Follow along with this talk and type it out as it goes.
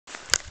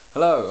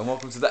Hello and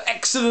welcome to the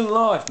excellent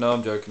life. No,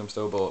 I'm joking, I'm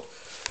still bored.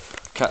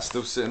 Cat's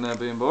still sitting there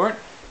being boring.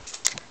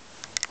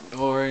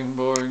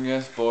 Boring,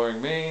 yes,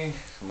 boring me.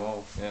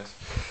 More, yes.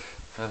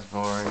 That's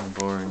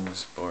boring,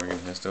 yes, boring in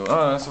here still.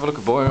 Oh, let's have a look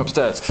at boring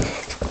upstairs.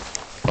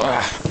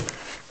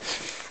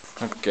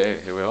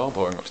 Okay, here we are,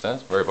 boring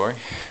upstairs, very boring.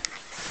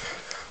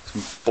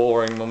 Some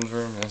boring mum's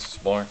room, yes, it's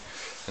boring.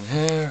 And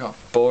here, got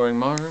boring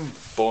my room,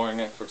 boring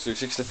Xbox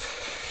 360.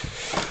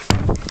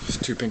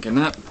 Just too pink in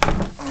that.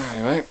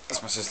 Anyway,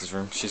 that's my sister's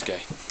room, she's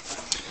gay.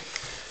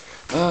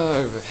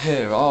 Over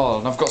here, oh,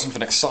 and I've got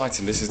something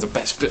exciting. This is the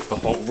best bit of the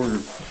whole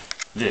room.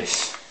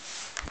 This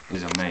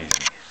is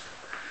amazing.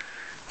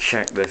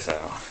 Check this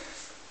out.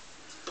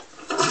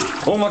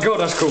 Oh my god,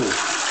 that's cool.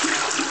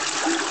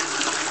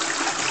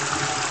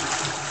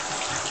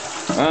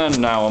 And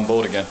now I'm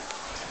bored again.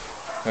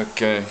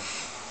 Okay.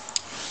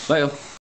 Later.